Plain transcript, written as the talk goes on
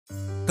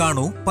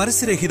കാണൂ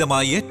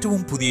പരസ്യരഹിതമായ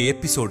ഏറ്റവും പുതിയ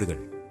എപ്പിസോഡുകൾ.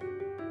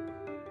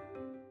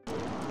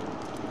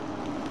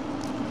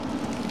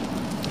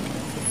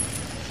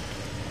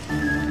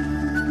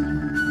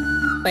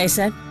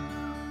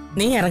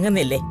 നീ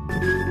ഇറങ്ങുന്നില്ലേ?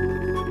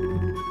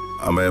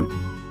 അമ്മേ,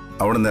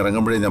 അവിടെ നിന്ന്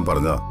ഇറങ്ങുമ്പോഴേ ഞാൻ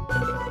പറഞ്ഞതാ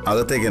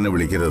അകത്തേക്ക് എന്നെ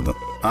വിളിക്കരുതെന്ന്.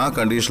 ആ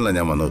കണ്ടീഷനിലാണ്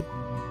ഞാൻ വന്നത്.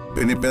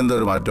 പിന്നെ ഇപ്പൊ എന്താ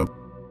ഒരു മാറ്റം?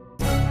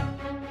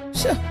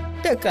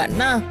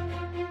 കണ്ണാ,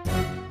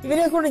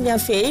 ഇവരെ കൊണ്ട് ഞാൻ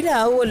ഫെയിൽ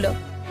ആവുമല്ലോ.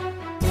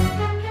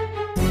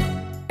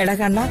 എടാ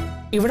കണ്ണാ,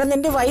 ഇവിടെ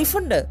നിന്റെ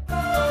വൈഫുണ്ട്.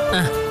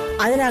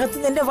 അതിനകത്ത്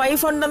നിന്റെ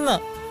വൈഫുണ്ടെന്ന്.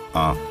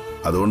 ആ,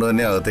 അതുകൊണ്ട്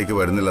തന്നെ അകത്തേക്ക്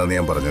വരുന്നില്ല എന്ന്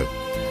ഞാൻ പറഞ്ഞത്.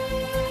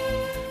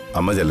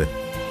 അമ്മ ചെല്ല്,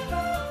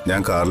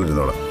 ഞാൻ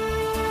കാറിലിരുന്നോളാം.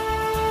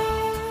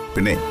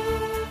 പിന്നെ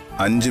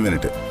 5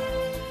 മിനിറ്റ്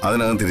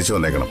അതിനകം തിരിച്ചു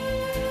വന്നേക്കണം.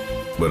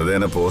 വെറുതെ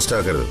എന്നെ പോസ്റ്റ്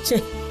ആക്കരുത്.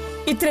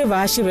 ഇത്രയും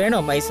വാശി വേണോ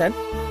മൈസൺ?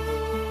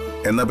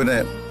 എന്നാ പിന്നെ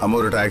അമ്മ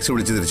ഒരു ടാക്സി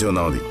വിളിച്ച് തിരിച്ചു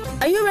വന്നാ മതി.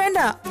 അയ്യോ വേണ്ട.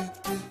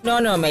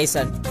 നോ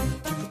മൈസൺ,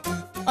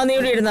 ഒന്ന്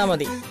ഇവിടെ ഇരുന്നാ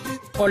മതി.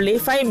 Only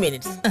 5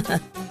 minutes.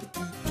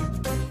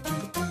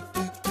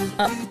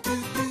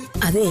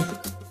 അതെ,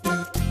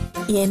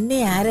 എന്നെ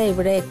ആരാ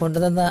ഇവിടെ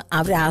കൊണ്ടുവന്ന്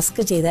അവർ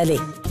ആസ്ക് ചെയ്താലേ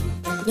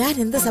ഞാൻ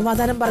എന്ത്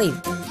സമാധാനം പറയും?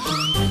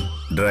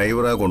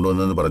 ഡ്രൈവറാ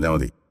കൊണ്ടുവന്നെന്ന് പറഞ്ഞാ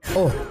മതി.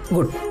 ഓ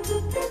good,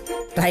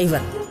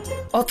 driver.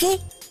 Okay,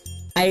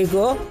 I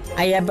go,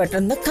 I am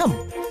പെട്ടെന്ന് കം.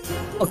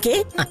 ഓക്കെ.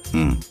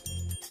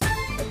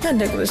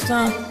 എന്റെ കൃഷ്ണ,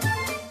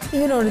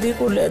 ഇവനോട് ഇതിൽ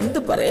കൂടുതൽ എന്ത്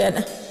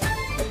പറയാനാ?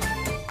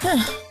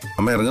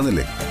 അമ്മ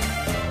ഇറങ്ങുന്നില്ലേ?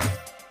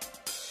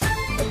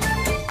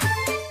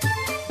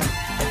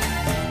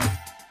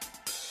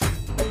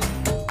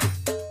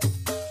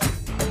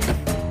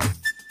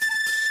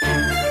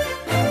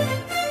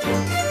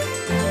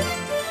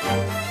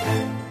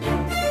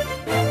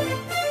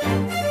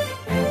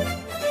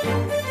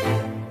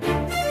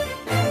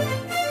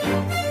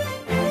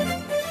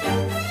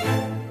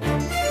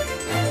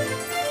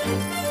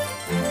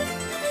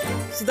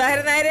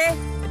 സുധാകരനായരെ,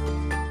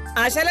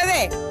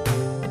 ആശാലതേ,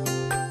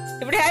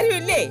 ഇവിടെ ആരും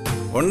ഇല്ലേ?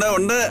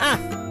 ഉണ്ട്.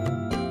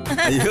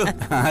 അയ്യോ,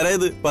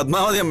 ആരായത്?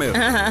 പത്മാവതിയമ്മയോ?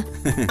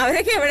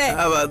 അവരൊക്കെ എവിടെ?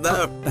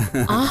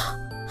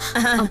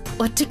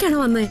 ഒറ്റയ്ക്കാണോ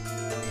വന്നേ?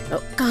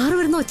 കാറ്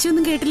വരുന്ന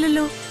ഒച്ചയൊന്നും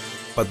കേട്ടില്ലല്ലോ.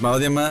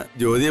 പത്മാവതിയമ്മ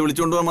ജ്യോതിയെ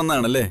വിളിച്ചോണ്ടുപോകാൻ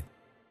വന്നാണല്ലേ?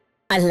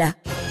 അല്ല,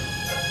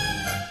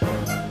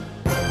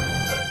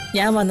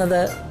 ഞാൻ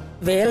വന്നത്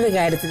വേറൊരു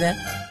കാര്യത്തിന്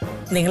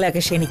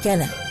നിങ്ങളെയൊക്കെ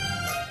ക്ഷണിക്കാനാ.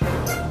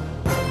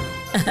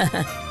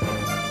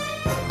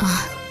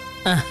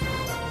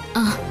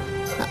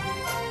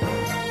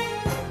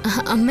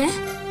 അമ്മേ,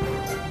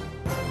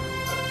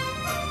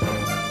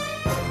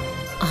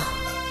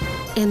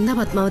 എന്താ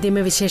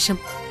പത്മാവതിയമ്മ വിശേഷം?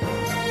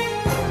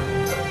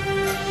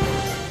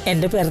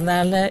 എന്റെ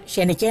പിറന്നാളിന്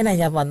ക്ഷണിക്കാനാ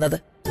ഞാൻ വന്നത്.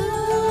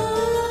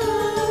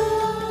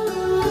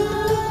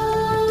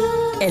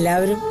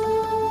 എല്ലാവരും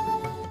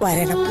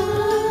വരണം.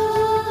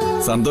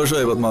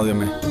 സന്തോഷമായി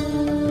പത്മാവതിയമ്മേ,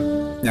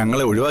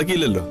 ഞങ്ങളെ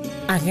ഒഴിവാക്കിയില്ലല്ലോ.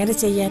 അങ്ങനെ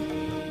ചെയ്യാൻ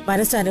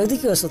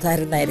മനസ്സനുവദിക്കുവോ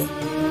സുധാകരൻ നായരെ?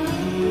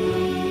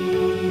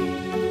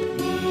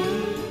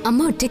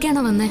 അമ്മ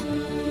ഒറ്റയ്ക്കാണോ വന്നേ?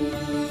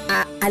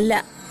 അല്ല,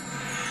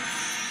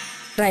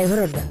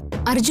 ഡ്രൈവറുണ്ട്.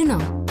 അർജുനോ?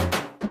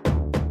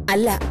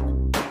 അല്ല.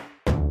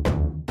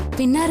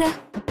 പിന്നാരാ?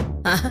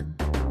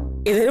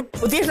 ഇതൊരു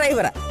പുതിയ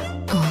ഡ്രൈവറാ,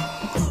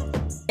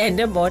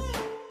 എന്റെ മോൻ.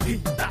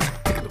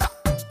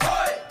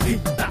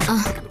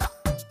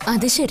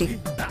 അത് ശരി.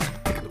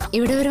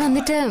 ഇവിടെ വരെ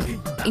വന്നിട്ട്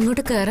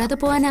ഇങ്ങോട്ട് കേറാതെ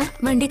പോവാനാ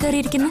വണ്ടി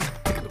കയറിയിരിക്കുന്ന?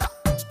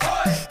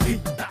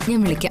 ഞാൻ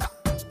വിളിക്കാം.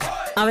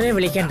 അവനെ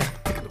വിളിക്കണ്ട,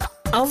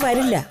 അവൻ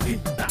വരില്ല.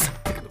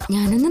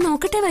 ഞാനൊന്ന്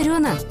നോക്കട്ടെ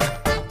വരുവോന്നാ.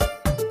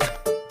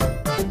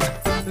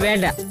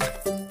 വേണ്ട,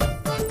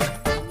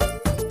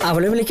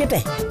 അവള് വിളിക്കട്ടെ.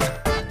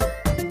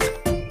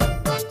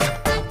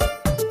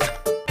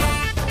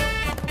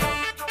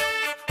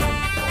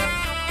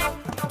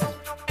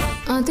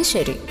 അത്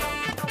ശരി,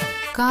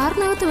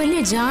 കാറിനകത്ത് വലിയ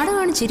ജാട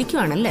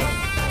കാണിച്ചിരിക്കുവാണല്ലേ?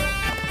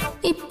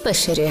 ഇപ്പൊ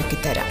ശരിയാക്കി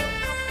തരാം.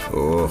 ഓ,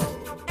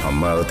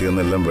 അമ്മ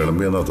അകത്തിയെന്നെല്ലാം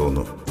വിളമ്പിയെന്നാ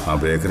തോന്നുന്നു. ആ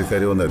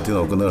ബേക്കറിക്കാരി വന്ന് എത്തി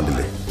നോക്കുന്നത്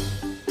കണ്ടില്ലേ?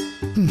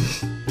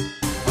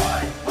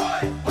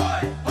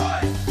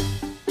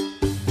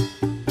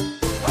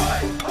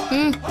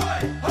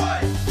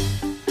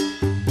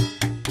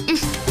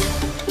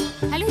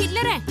 ഹലോ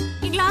ഹിറ്റ്ലറെ,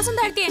 ഈ ഗ്ലാസ്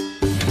ഒന്ന് താഴ്ത്തിയേ.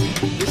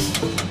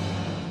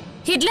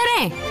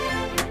 ഹിറ്റ്ലറെ,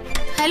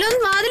 ഹലോ,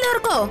 ഒന്ന് വാതിൽ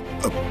തുറക്കോ.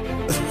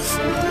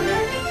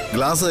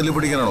 ഗ്ലാസ് തല്ലി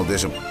പിടിക്കാനാണോ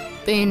ഉദ്ദേശം?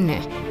 പിന്നെ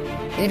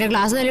ഇതിന്റെ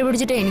ഗ്ലാസ് തല്ലി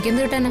പിടിച്ചിട്ട്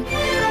എനിക്കെന്ത് കിട്ടാനാ?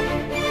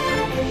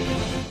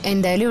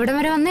 എന്തായാലും ഇവിടെ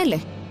വരെ വന്നല്ലേ,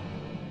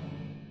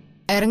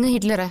 ഇറങ്ങ്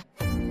ഹിറ്റ്ലറെ,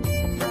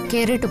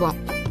 കേറിയിട്ട് പോവാം.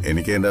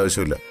 എനിക്ക് അതിന്റെ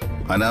ആവശ്യമില്ല.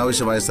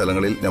 അനാവശ്യമായ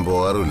സ്ഥലങ്ങളിൽ ഞാൻ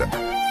പോകാറുമില്ല.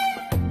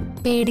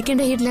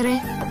 പേടിക്കണ്ട ഹിറ്റ്ലറെ,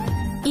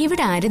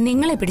 ഇവിടെ ആരും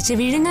നിങ്ങളെ പിടിച്ച്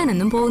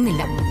വിഴുങ്ങാനൊന്നും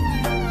പോകുന്നില്ല.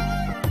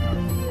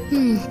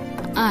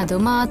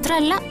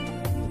 അതുമാത്രല്ല,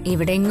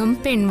 ഇവിടെങ്ങും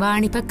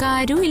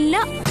പെൺവാണിപ്പക്കാരും ഇല്ല.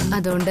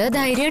 അതുകൊണ്ട്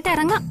ധൈര്യമായിട്ട്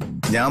ഇറങ്ങാം.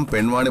 ഞാൻ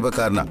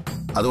പെൺവാണിപ്പക്കാരനാ,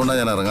 അതുകൊണ്ടാണ്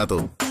ഞാൻ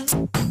ഇറങ്ങാത്തത്.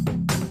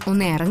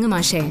 ഒന്ന് ഇറങ്ങു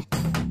മാഷേ,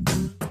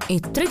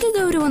 ഇത്രയ്ക്ക്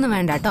ഗൗരവൊന്നും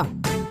വേണ്ട കേട്ടോ.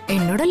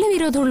 എന്നോടല്ലേ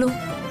വിരോധമുള്ളൂ?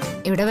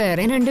 ഇവിടെ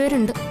വേറെ 2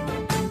 പേരുണ്ട്.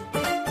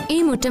 ഈ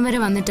മുറ്റം വരെ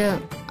വന്നിട്ട്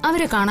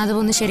അവരെ കാണാതെ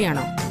പോകുന്നത്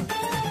ശരിയാണോ?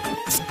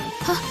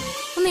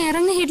 ഒന്ന്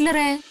ഇറങ്ങ്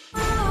ഹിറ്റ്ലറെ.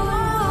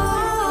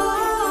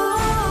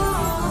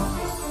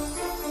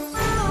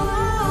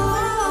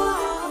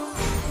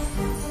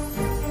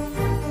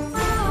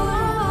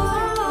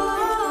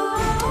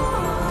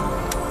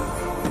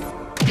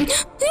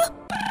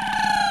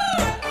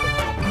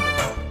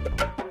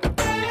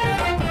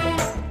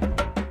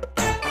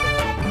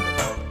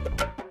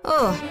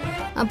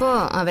 അപ്പോ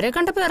അവരെ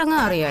കണ്ടപ്പോ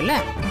ഇറങ്ങാൻ അറിയാല്ലേ?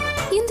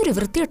 എന്തൊരു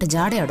വൃത്തിയോട്ട്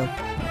ജാടയാടോ.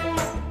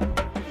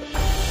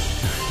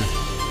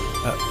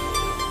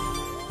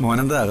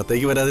 മോനെന്താ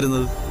അകത്തേക്ക്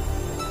വരാതിരുന്നത്?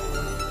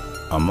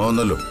 അമ്മ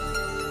വന്നല്ലോ,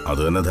 അത്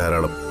തന്നെ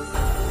ധാരാളം.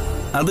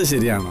 അത്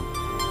ശരിയാണോ?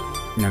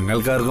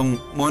 ഞങ്ങൾക്കാർക്കും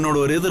മോനോട്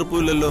ഒരേ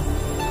തീർപ്പുമില്ലല്ലോ.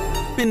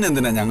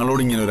 പിന്നെന്തിനാ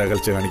ഞങ്ങളോട് ഇങ്ങനെ ഒരു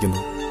അകൽച്ച കാണിക്കുന്നു?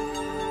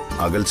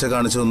 അകൽച്ച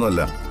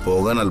കാണിച്ചൊന്നുമല്ല,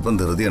 പോകാൻ അല്പം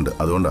ധൃതിയുണ്ട്,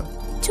 അതുകൊണ്ടാ.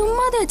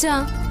 ചുമ്മാതെ വെച്ചാ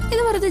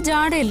ഇത് വെറുതെ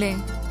ജാടയല്ലേ,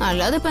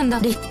 അല്ലാതെ ഇപ്പൊ എന്താ?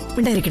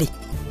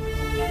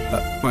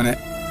 മോനെ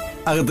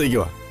അകത്തേക്ക്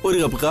വാ, ഒരു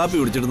കപ്പ് കാപ്പി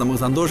കുടിച്ചിട്ട് നമുക്ക്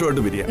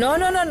സന്തോഷമായിട്ട് പിരിയാം. നോ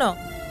നോ നോ നോ,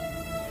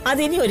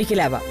 അതിനി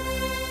ഒരിക്കലാവാം.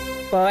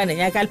 പോവാന്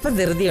ഞാൻ അല്പം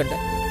ധൃതിയുണ്ട്.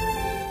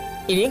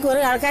 ഇനിയും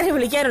കുറെ ആൾക്കാരെ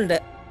വിളിക്കാനുണ്ട്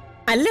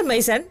അല്ലേ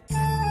മൈസൺ?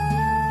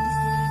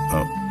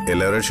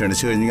 എല്ലാവരും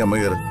ക്ഷണിച്ചു കഴിഞ്ഞെങ്കിൽ അമ്മ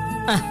കയറി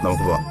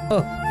നമുക്ക് പോവാം.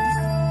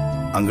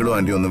 അങ്കിളും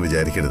ആന്റിയും ഒന്നും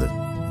വിചാരിക്കരുത്,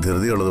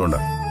 ധൃതി ഉള്ളതുകൊണ്ടാ.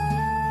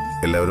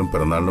 എല്ലാവരും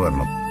പിറന്നാളിന്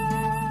വരണം.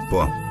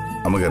 പോവാം,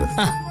 അമ്മ കയറി.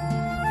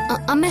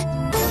 അമ്മേ,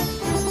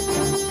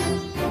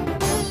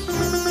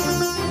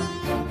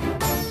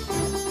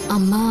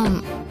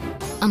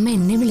 അമ്മ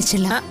എന്നെ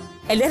വിളിച്ചില്ല.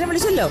 എല്ലാരും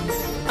വിളിച്ചല്ലോ,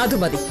 അത്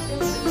മതി.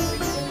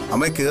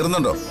 അമ്മ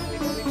കേറുന്നുണ്ടോ?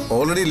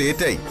 ഓൾറെഡി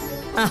ലേറ്റായി.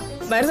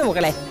 വരുന്നു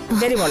മക്കളെ.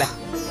 ശരി മോളെ.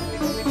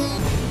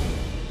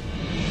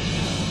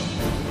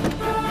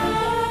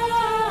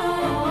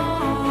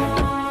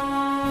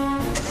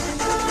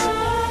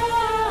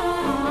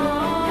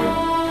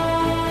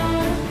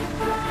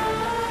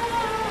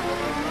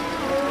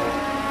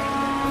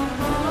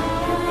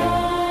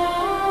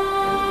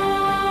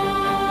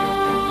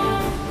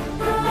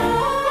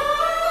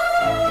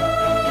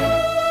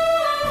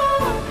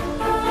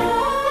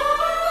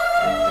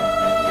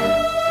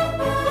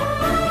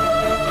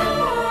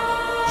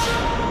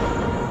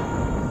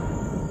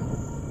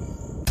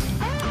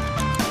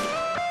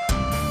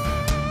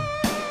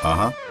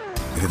 ആഹാ,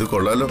 ഇത്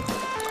കൊള്ളാലോ.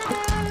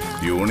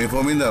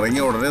 യൂണിഫോമിൽ നിന്ന്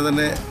ഇറങ്ങിയ ഉടനെ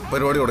തന്നെ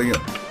പരിപാടി തുടങ്ങിയോ?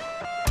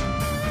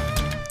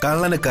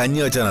 കള്ളനെ കഞ്ഞി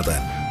വെച്ചാണ്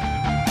താൻ.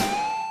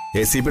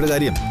 ACPയുടെ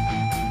കാര്യം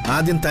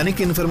ആദ്യം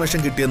തനിക്ക് ഇൻഫർമേഷൻ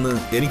കിട്ടിയെന്ന്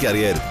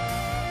എനിക്കറിയായിരുന്നു.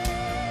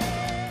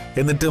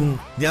 എന്നിട്ടും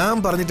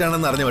ഞാൻ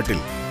പറഞ്ഞിട്ടാണെന്ന് അറിഞ്ഞ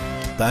മട്ടിൽ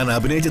താൻ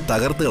അഭിനയിച്ച്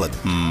തകർത്ത്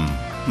കളഞ്ഞു.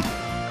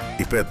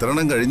 ഇപ്പൊ എത്ര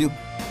എണ്ണം കഴിഞ്ഞു?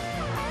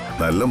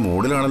 നല്ല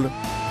മൂഡിലാണല്ലോ.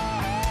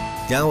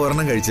 ഞാൻ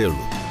ഒരെണ്ണം കഴിച്ചേ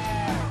ഉള്ളൂ.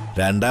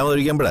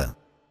 രണ്ടാമതൊഴിക്കുമ്പോഴാ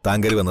താൻ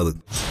കയറി വന്നത്.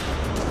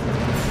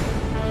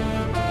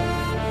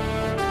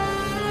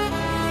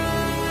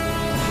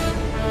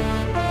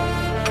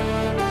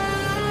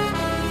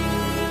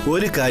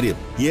 ഒരു കാര്യം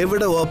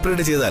എവിടെ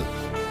ഓപ്പറേറ്റ് ചെയ്താൽ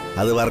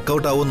അത്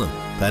വർക്കൗട്ട് ആവുമെന്ന്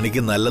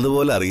തനിക്ക്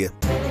നല്ലതുപോലെ അറിയാം.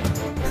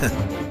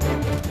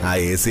 ആ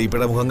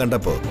ACPയുടെ മുഖം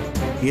കണ്ടപ്പോ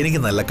എനിക്ക്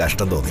നല്ല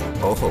കഷ്ടം തോന്നി.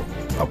 ഓഹോ,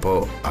 അപ്പോ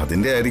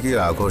അതിന്റെ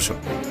ആയിരിക്കും ആഘോഷം?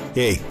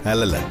 ഏയ്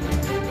അല്ലല്ല,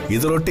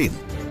 ഇത് റൊട്ടീൻ.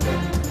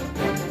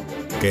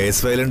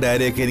 കേസ് ഫയലും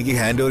ഡയറിയൊക്കെ എനിക്ക്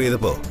ഹാൻഡ് ഓവർ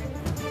ചെയ്തപ്പോ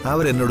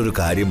അവരെന്നോടൊരു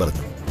കാര്യം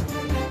പറഞ്ഞു.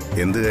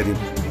 എന്ത് കാര്യം?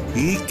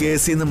 ഈ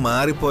കേസിൽ നിന്ന്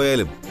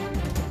മാറിപ്പോയാലും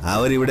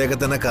അവരിവിടെയൊക്കെ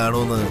തന്നെ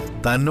കാണുമെന്ന്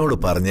തന്നോട്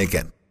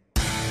പറഞ്ഞേക്കാൻ.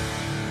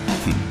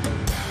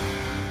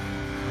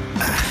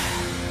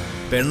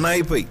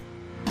 പെണ്ണായിപ്പോയി,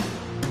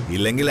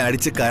 ഇല്ലെങ്കിൽ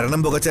അടിച്ച്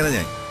കരണം പുകച്ചാന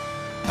ഞാൻ.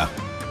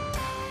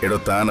 എടോ,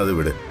 താൻ അത്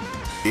വിട്.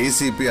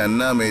 ACP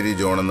അന്ന മേരി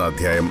ജോൺ എന്ന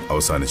അധ്യായം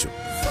അവസാനിച്ചു.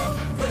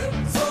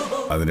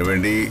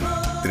 അതിനുവേണ്ടി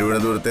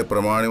തിരുവനന്തപുരത്തെ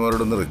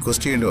പ്രമാണിമാരോടൊന്ന്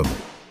റിക്വസ്റ്റ് ചെയ്യേണ്ടി വന്നു.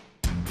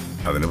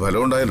 അതിന്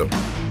ഫലം ഉണ്ടായല്ലോ.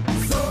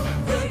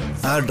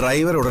 ആ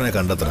ഡ്രൈവർ ഉടനെ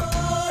കണ്ടെത്തണം,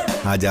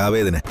 ആ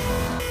ജാവേദിനെ.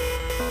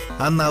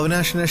 അന്ന്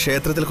അവിനാഷിനെ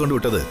ക്ഷേത്രത്തിൽ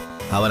കൊണ്ടുവിട്ടത്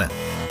അവനാ.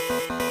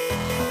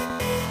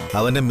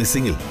 അവന്റെ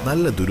മിസ്സിങ്ങിൽ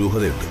നല്ല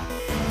ദുരൂഹതയുണ്ട്.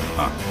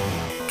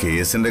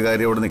 കേസിന്റെ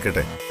കാര്യം അവിടെ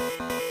നിൽക്കട്ടെ.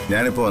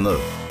 ഞാനിപ്പോ വന്നത്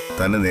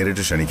തന്നെ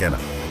നേരിട്ട് ക്ഷണിക്കാനാ.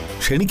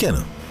 ക്ഷണിക്കാനോ?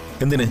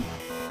 എന്തിന്?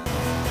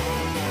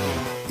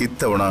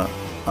 ഇത്തവണ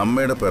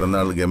അമ്മയുടെ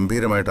പിറന്നാൾ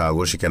ഗംഭീരമായിട്ട്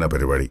ആഘോഷിക്കാനാ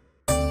പരിപാടി.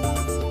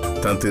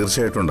 താൻ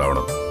തീർച്ചയായിട്ടും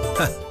ഉണ്ടാവണം.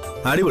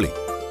 അടിപൊളി.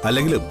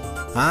 അല്ലെങ്കിലും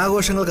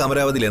ആഘോഷങ്ങൾക്ക്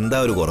അമരാവതിയിൽ എന്താ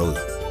ഒരു കുറവ്?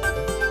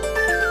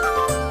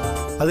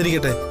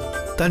 അതിരിക്കട്ടെ,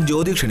 താൻ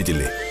ജ്യോതി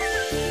ക്ഷണിച്ചില്ലേ?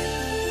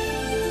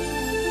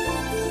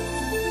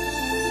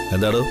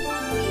 എന്താടോ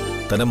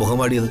തന്നെ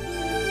മുഖമാടിയത്?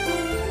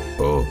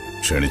 ഓ,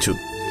 ക്ഷണിച്ചു.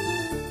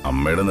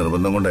 അമ്മയുടെ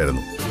നിർബന്ധം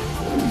കൊണ്ടായിരുന്നു.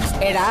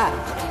 എടാ,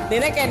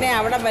 നിനക്ക് എന്നെ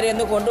അവിടം വരെ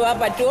ഒന്ന് കൊണ്ടുപോകാൻ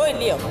പറ്റുമോ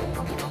ഇല്ലയോ?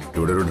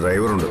 ഇവിടെ ഒരു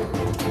ഡ്രൈവറുണ്ട്.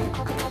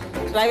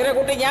 ഡ്രൈവറെ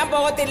കൂട്ടി ഞാൻ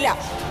പോകത്തില്ല.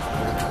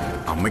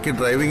 അമ്മയ്ക്ക്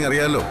ഡ്രൈവിംഗ്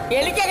അറിയാലോ.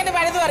 എനിക്കങ്ങനെ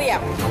പലതും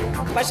അറിയാം.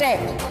 പക്ഷേ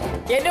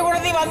എന്റെ കൂടെ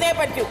നീ വന്നേ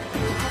പറ്റൂ.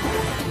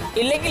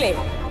 ഇല്ലെങ്കിലേ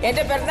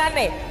എന്റെ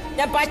പിറന്നാളിനെ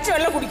ഞാൻ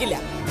പച്ചവെള്ളം കുടിക്കില്ല.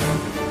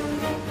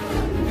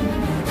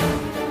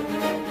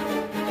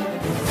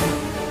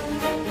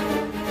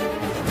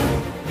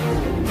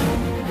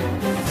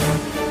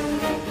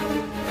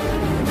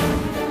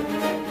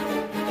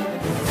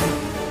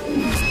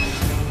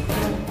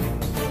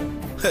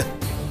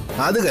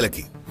 അത്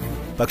കലക്കി.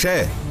 പക്ഷേ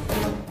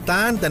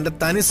താൻ തന്റെ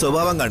തനി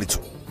സ്വഭാവം കാണിച്ചു.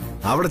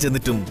 അവിടെ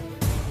ചെന്നിട്ടും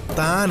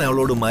താൻ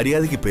അവളോട്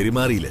മര്യാദയ്ക്ക്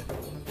പെരുമാറിയില്ല.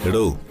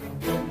 എടോ,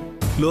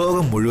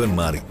 ലോകം മുഴുവൻ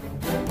മാറി,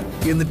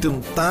 എന്നിട്ടും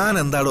താൻ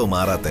എന്താടോ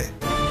മാറാത്തെ?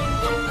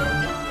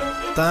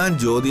 താൻ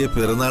ജ്യോതിയെ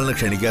പിറന്നാളിന്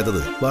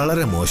ക്ഷണിക്കാത്തത്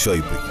വളരെ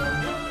മോശമായിപ്പോയി.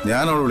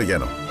 ഞാൻ അവളെ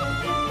വിളിക്കാനോ?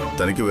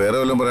 തനിക്ക് വേറെ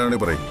വല്ലതും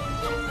പറയാനാണെങ്കിൽ പറയും.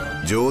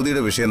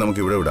 ജ്യോതിയുടെ വിഷയം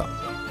നമുക്ക് ഇവിടെ വിടാം.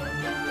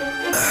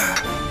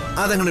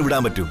 അതങ്ങനെ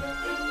വിടാൻ പറ്റും?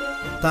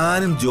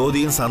 താനും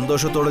ജ്യോതിയും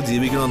സന്തോഷത്തോടെ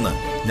ജീവിക്കണമെന്ന്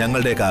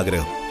ഞങ്ങളുടെയൊക്കെ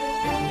ആഗ്രഹം.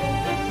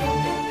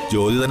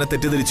 ജ്യോതി തന്നെ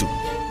തെറ്റിദ്ധരിച്ചു,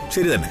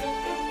 ശരി തന്നെ.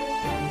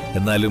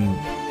 എന്നാലും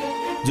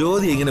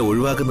ജ്യോതി ഇങ്ങനെ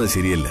ഒഴിവാക്കുന്നത്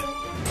ശരിയല്ല.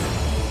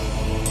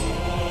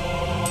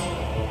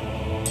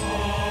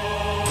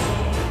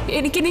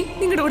 എനിക്കിനി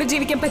നിങ്ങളുടെ കൂടെ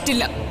ജീവിക്കാൻ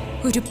പറ്റില്ല.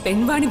 ഒരു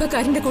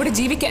പെൺവാണിഭക്കാരന്റെ കൂടെ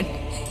ജീവിക്കാൻ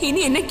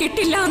ഇനി എന്നെ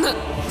കിട്ടില്ല എന്ന്.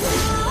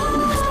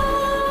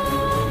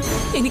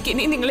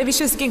 എനിക്കിനി നിങ്ങളെ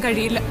വിശ്വസിക്കാൻ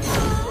കഴിയില്ല.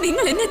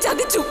 നിങ്ങൾ എന്നെ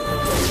ചതിച്ചു.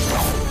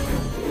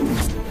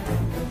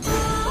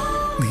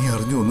 നീ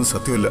അറിഞ്ഞു ഒന്നും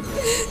സത്യമല്ല,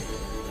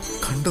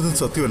 കണ്ടതും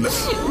സത്യമല്ല.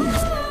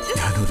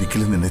 ഞാൻ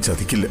ഒരിക്കലും നിന്നെ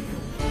ചതിക്കില്ല.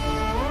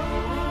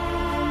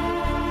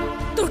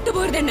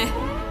 തൊട്ടുപോരുതെന്നെ.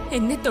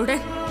 എന്നെ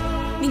തൊടാൻ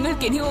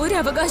നിങ്ങൾക്കിനി ഒരു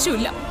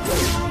അവകാശമില്ല.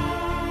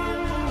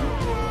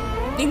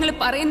 നിങ്ങൾ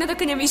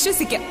പറയുന്നതൊക്കെ ഞാൻ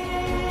വിശ്വസിക്കാം.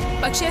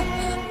 പക്ഷെ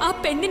ആ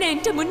പെണ്ണിനെ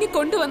എന്റെ മുന്നിൽ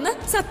കൊണ്ടുവന്ന്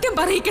സത്യം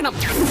പറയിക്കണം.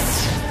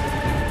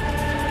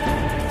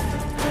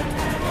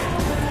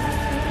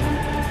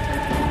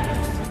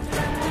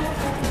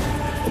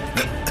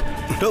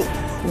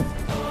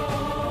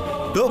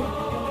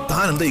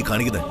 താൻ എന്താ ഈ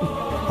കാണിക്കുന്നത്?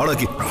 അവിടെ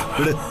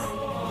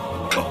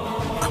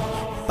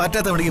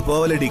പറ്റാത്ത വണ്ടിക്ക്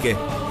പോവല്ലേ ഡീക്കേ.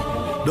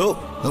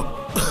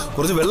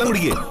 കുറച്ച് വെള്ളം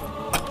കുടിക്കേ.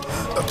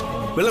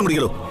 വെള്ളം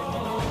കുടിക്കലോ.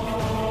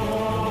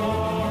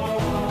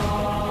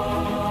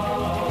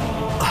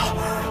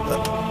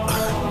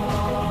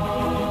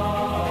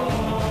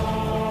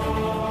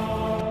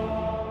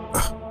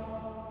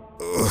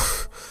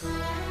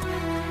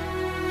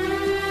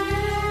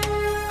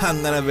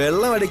 അങ്ങനെ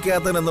വെള്ളം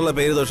അടിക്കാത്തവനെന്നുള്ള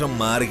പേര് ദോഷം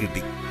മാറി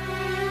കിട്ടി.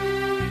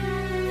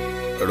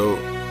 എടോ,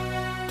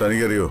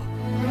 തനിക്കറിയോ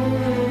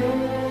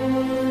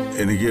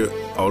എനിക്ക്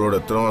അവളോട്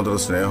എത്രമാത്രം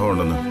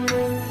സ്നേഹമുണ്ടെന്ന്?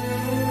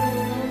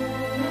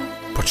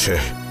 പക്ഷേ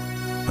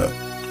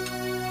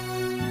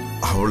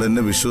അവൾ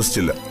എന്നെ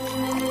വിശ്വസിച്ചില്ല.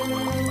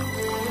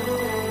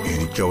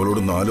 എനിക്ക്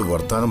അവളോട് 4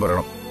 വർത്താനം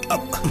പറയണം.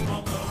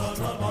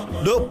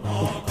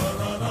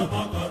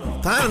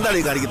 താൻ എന്താണ്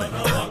ഈ കാണിക്കുന്നത്?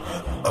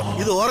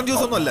 ഇത് ഓറഞ്ച്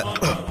ജ്യൂസ് ഒന്നും അല്ല.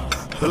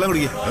 വെള്ളം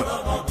കുടിക്കേ.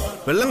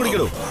 വെള്ളം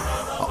കുടിക്കടോ.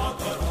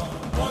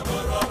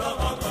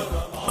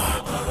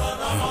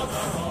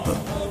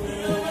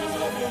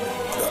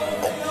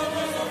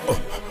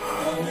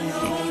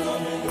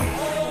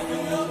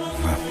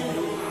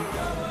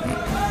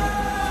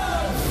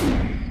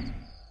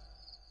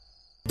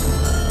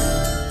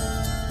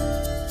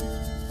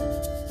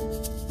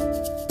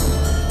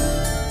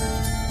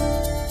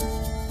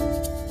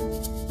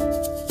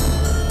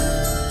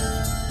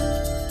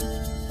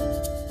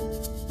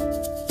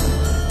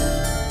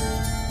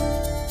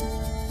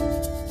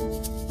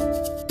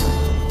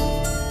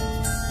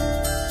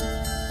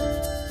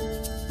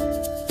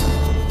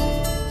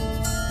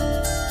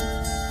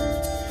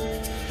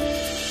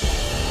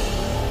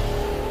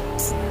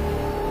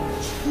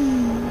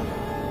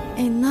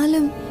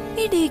 എന്നാലും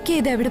ഈ ഡീക്ക്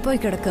ഇത് എവിടെ പോയി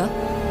കിടക്കുക?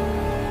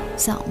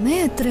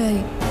 സമയം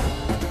എത്രയായി?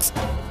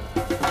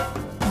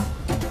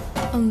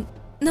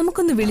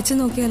 നമുക്കൊന്ന് വിളിച്ചു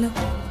നോക്കിയാലോ?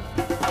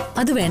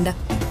 അത് വേണ്ട.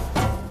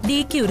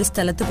 ഡിക്ക് ഒരു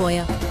സ്ഥലത്ത്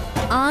പോയാ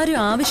ആരും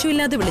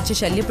ആവശ്യമില്ലാതെ വിളിച്ച്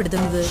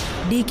ശല്യപ്പെടുത്തുന്നത്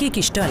ഡിക്ക്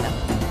ഇഷ്ടമല്ല.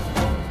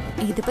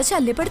 ഇതിപ്പോ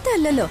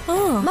ശല്യപ്പെടുത്തല്ലോ,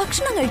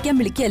 ഭക്ഷണം കഴിക്കാൻ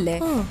വിളിക്കല്ലേ.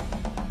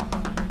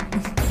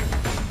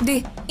 ദേ,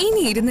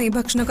 ഇനി ഇരുന്ന് ഈ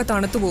ഭക്ഷണമൊക്കെ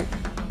തണുത്തു പോവും.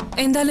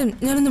 എന്തായാലും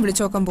ഞാനൊന്ന്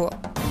വിളിച്ചു നോക്കാൻ പോവാ.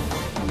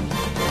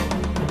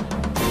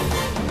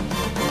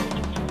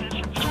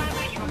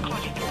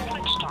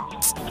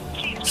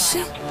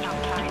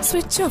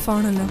 സ്വിച്ച് ഓഫ്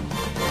ആണല്ലോ.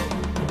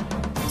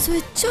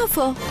 സ്വിച്ച്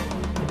ഓഫോ?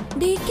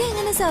 ഡിക്ക്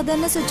എങ്ങനെ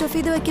സാധാരണ സ്വിച്ച് ഓഫ്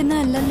ചെയ്ത്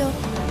വെക്കുന്നല്ലോ.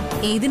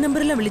 ഏത്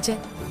നമ്പറിലാ വിളിച്ചേ?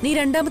 നീ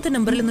രണ്ടാമത്തെ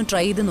നമ്പറിൽ ഒന്ന്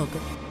ട്രൈ ചെയ്ത് നോക്ക്.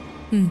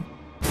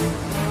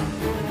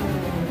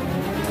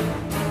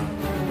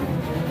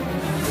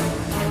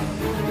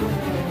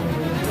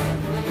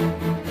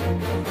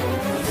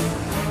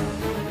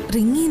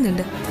 റിങ്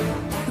ചെയ്യുന്നുണ്ട്,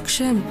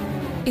 പക്ഷെ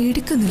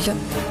എടുക്കുന്നില്ല.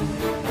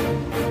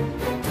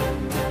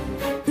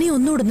 നീ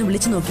ഒന്നുകൂടെ ഒന്ന്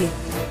വിളിച്ചു നോക്കിയേ.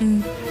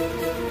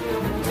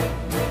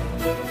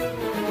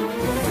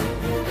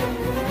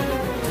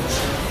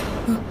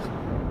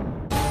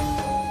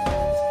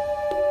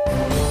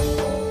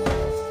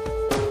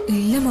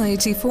 ഇല്ല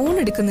മായേച്ചി, ഫോൺ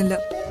എടുക്കുന്നില്ല.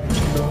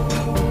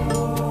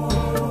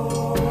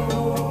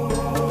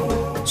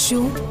 ഷോ,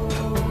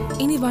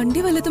 ഇനി വണ്ടി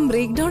വല്ലതും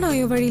ബ്രേക്ക് ഡൗൺ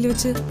ആയോ വഴിയിൽ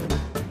വെച്ച്?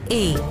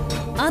 ഏയ്,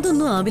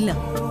 അതൊന്നും ആവില്ല.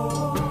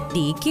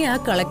 ഡിക്ക് ആ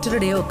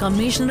കളക്ടറുടെയോ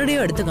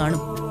കമ്മീഷണറുടെയോ അടുത്ത്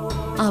കാണും.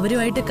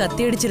 അവരുമായിട്ട്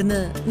കത്തിയടിച്ചിരുന്ന്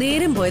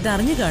നേരം പോയത്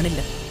അറിഞ്ഞു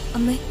കാണില്ല.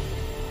 അമ്മേ,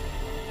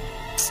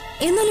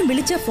 എന്നാലും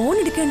വിളിച്ച ഫോൺ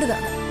എടുക്കേണ്ടതാ.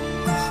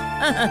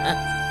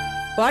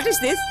 What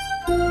is this?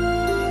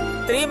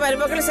 3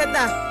 മരുമക്കൾ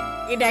എന്താ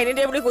ഈ ഡൈനിങ്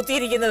ടേബിളിൽ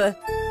കുത്തിയിരിക്കുന്നത്?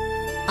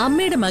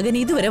 അമ്മയുടെ മകൻ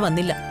ഇതുവരെ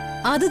വന്നില്ല.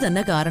 അത്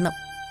തന്നെ കാരണം.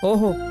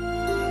 ഓഹോ,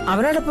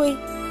 അവനവിടെ പോയി?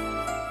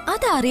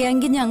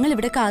 അതറിയാമെങ്കിൽ ഞങ്ങൾ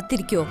ഇവിടെ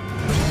കാത്തിരിക്കോ?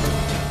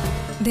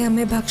 ദേ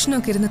അമ്മേ,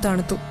 ഭക്ഷണമൊക്കെ ഇരുന്ന്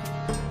തണുത്തു.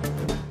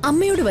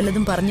 അമ്മയോട്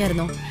വല്ലതും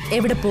പറഞ്ഞായിരുന്നോ?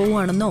 എവിടെ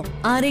പോവാണെന്നോ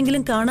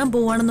ആരെങ്കിലും കാണാൻ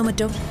പോവാണെന്നോ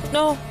മറ്റോ?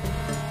 നോ,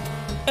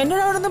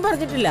 എന്നോട് അവനൊന്നും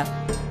പറഞ്ഞിട്ടില്ല.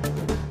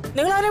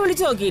 നിങ്ങൾ അവനെ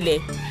വിളിച്ചു നോക്കിയില്ലേ?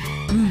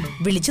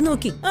 വിളിച്ചു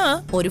നോക്കി.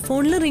 ഒരു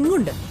ഫോണിൽ റിംഗ്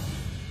ഉണ്ട്,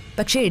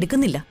 പക്ഷെ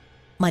എടുക്കുന്നില്ല.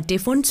 മറ്റേ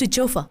ഫോൺ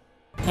സ്വിച്ച് ഓഫാ.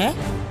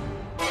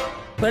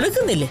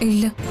 വെളുക്കുന്നില്ലേ?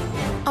 ഇല്ല.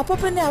 അപ്പൊ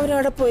പിന്നെ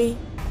അവനവിടെ പോയി?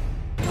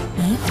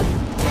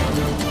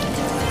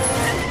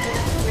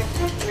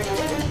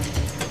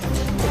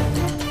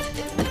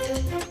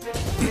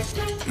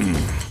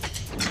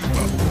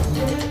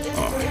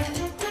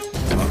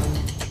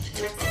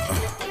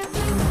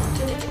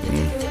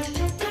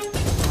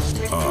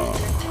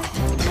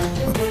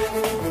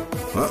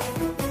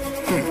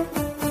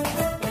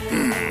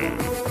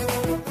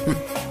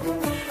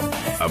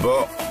 അപ്പോ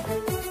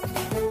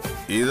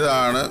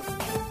ഇതാണ്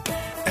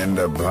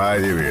എന്റെ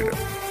ഭാര്യ വീട്.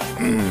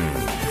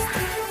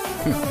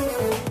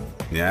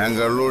 ഞാൻ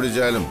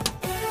കള്ളുപിടിച്ചാലും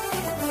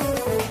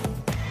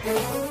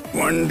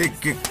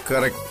വണ്ടിക്ക്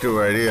കറക്റ്റ്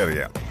വഴി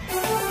അറിയാം.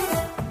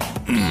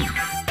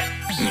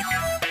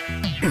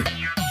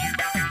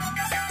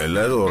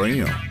 എല്ലാരും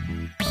ഉറങ്ങിയോ?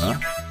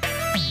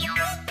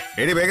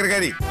 എടി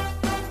ബേക്കറിക്കാരി,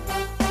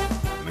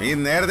 നീ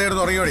നേരത്തെ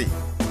എടുത്ത് ഉറങ്ങിയോടി.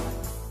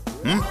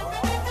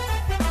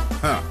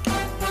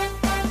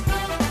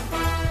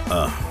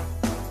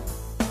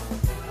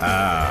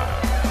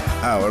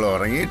 അവൾ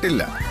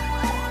ഉറങ്ങിയിട്ടില്ല.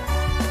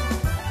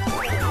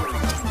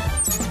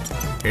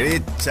 എടി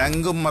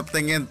ചങ്കും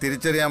മത്തങ്ങയും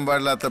തിരിച്ചറിയാൻ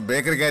പാടില്ലാത്ത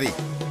ബേക്കറിക്കാരി,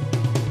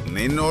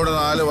 നിന്നോട്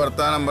 4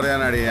 വർത്താനം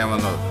പറയാനാടി ഞാൻ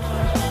വന്നത്.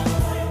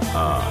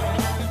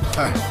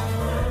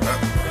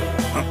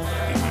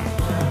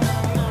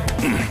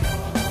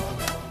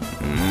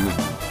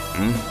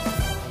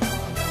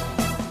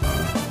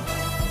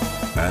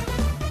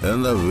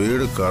 എന്താ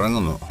വീട്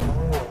കറങ്ങുന്നു?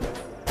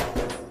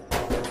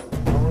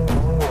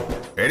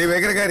 എടി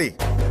ബേക്കറിക്കാരി,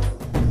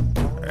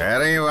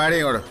 ഇറങ്ങി വാടി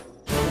ഇങ്ങോട്ട്.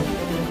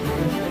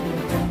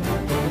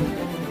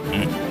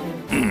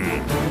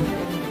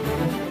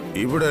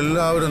 ഇവിടെ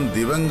എല്ലാവരും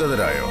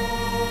ദിവംഗതരായോ?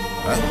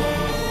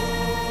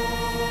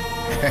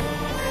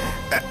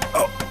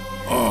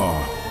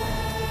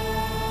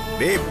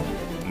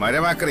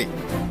 മരമാക്കറി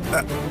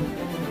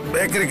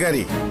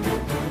ബേക്കറിക്കാരി,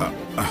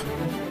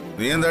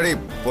 നീ എന്താടി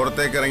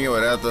പുറത്തേക്ക് ഇറങ്ങി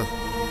വരാത്ത?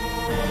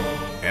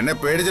 എന്നെ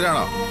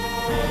പേടിച്ചിട്ടാണോ?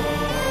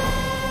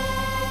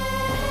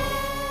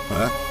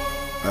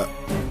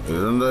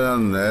 ഇതെന്താ ഞാൻ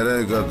നേരെ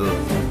നിൽക്കാത്തത്?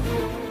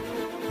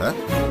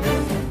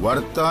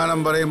 വർത്താനം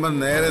പറയുമ്പോ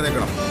നേരെ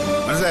നിൽക്കണം,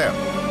 മനസ്സിലായോ?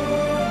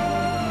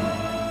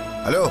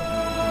 ഹലോ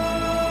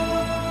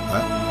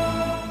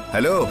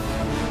ഹലോ,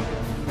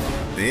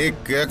 നീ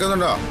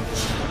കേൾക്കുന്നുണ്ടോ?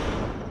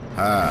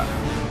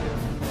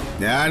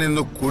 ഞാൻ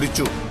ഇന്ന്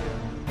കുടിച്ചു,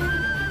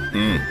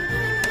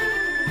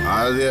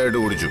 ആദ്യമായിട്ട്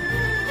കുടിച്ചു.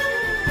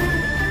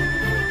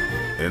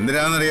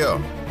 എന്തിനാന്നറിയോ?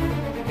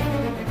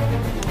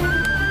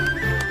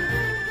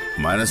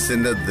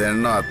 മനസ്സിന്റെ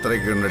ദണ്ണം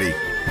അത്രയ്ക്കുണ്ടടി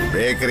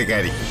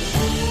ബേക്കറിക്കാരി.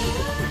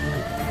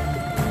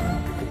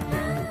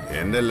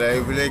 എന്റെ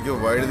ലൈഫിലേക്ക്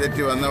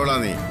വഴിതെറ്റി വന്നവളാ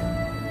നീ.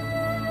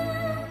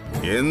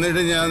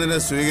 എന്നിട്ട് ഞാൻ നിന്നെ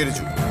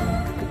സ്വീകരിച്ചു,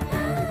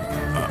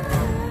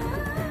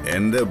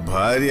 എന്റെ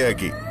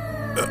ഭാര്യയാക്കി.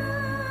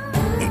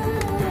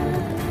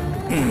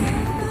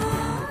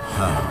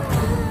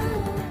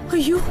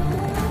 അയ്യോ,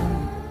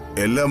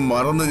 എല്ലാം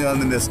മറന്ന് ഞാൻ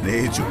നിന്നെ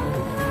സ്നേഹിച്ചു.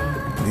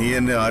 നീ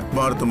എന്നെ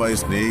ആത്മാർത്ഥമായി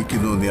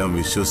സ്നേഹിക്കുന്നു എന്ന് ഞാൻ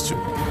വിശ്വസിച്ചു.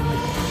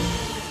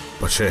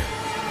 പക്ഷേ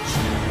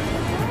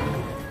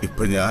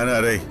ഇപ്പൊ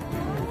ഞാനാരായി?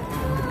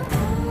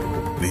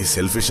 നീ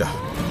സെൽഫിഷാ,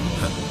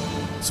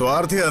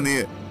 സ്വാർത്ഥിയാ നീ.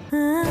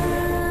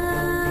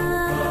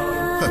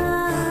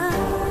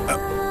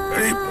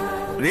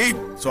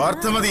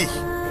 സ്വാർത്ഥമതി.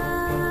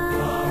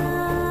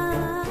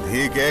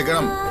 നീ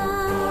കേക്കണം,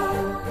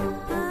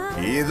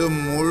 ഇത്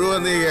മുഴുവൻ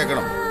നീ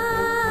കേക്കണം.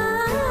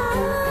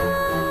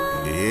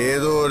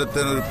 ഏതോ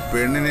ഒരുത്തനൊരു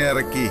പെണ്ണിനെ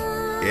ഇറക്കി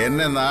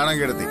എന്നെ നാണം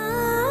കെടുത്തി.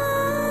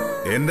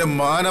 എന്റെ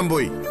മാനം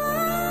പോയി.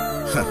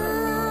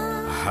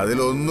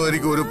 അതിലൊന്നും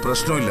എനിക്ക് ഒരു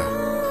പ്രശ്നമില്ല.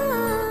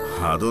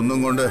 അതൊന്നും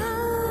കൊണ്ട്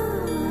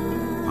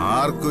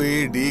ആർക്കും ഈ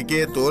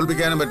DKയെ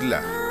തോൽപ്പിക്കാനും പറ്റില്ല.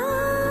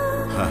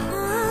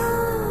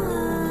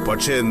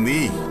 പക്ഷേ നീ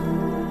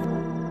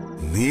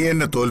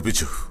എന്നെ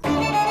തോൽപ്പിച്ചു.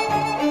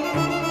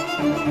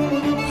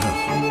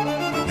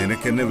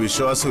 നിനക്കെന്നെ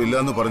വിശ്വാസമില്ല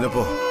എന്ന്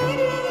പറഞ്ഞപ്പോ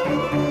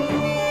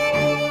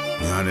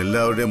ഞാൻ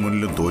എല്ലാവരുടെയും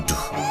മുന്നിലും തോറ്റു.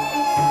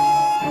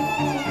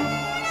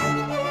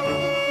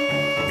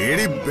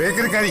 ഏടി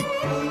ബേക്കറിക്കാരി,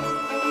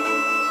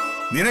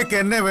 നിനക്ക്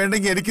എന്നെ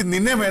വേണ്ടെങ്കിൽ എനിക്ക്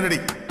നിന്നെ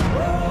വേണ്ടടി.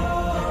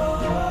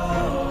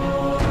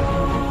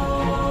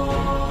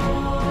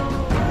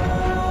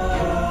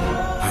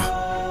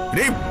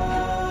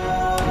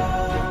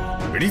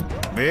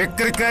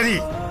 ബേക്കറിക്കാരി,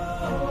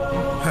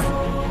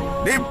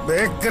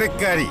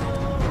 ബേക്കറിക്കാരി,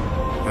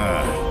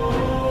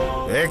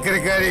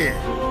 ബേക്കറിക്കാരി,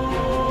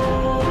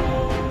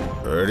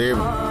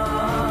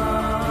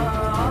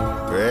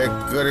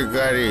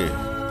 ബേക്കറിക്കാരി.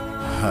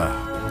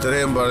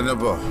 ഇത്രയും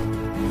പറഞ്ഞപ്പോ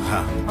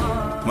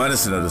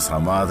മനസ്സിനൊരു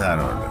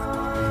സമാധാനമുണ്ട്.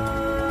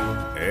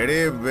 എടി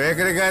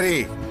ബേക്കറിക്കാരി,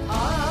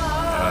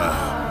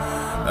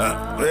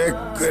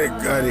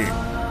 ബേക്കറിക്കാരി.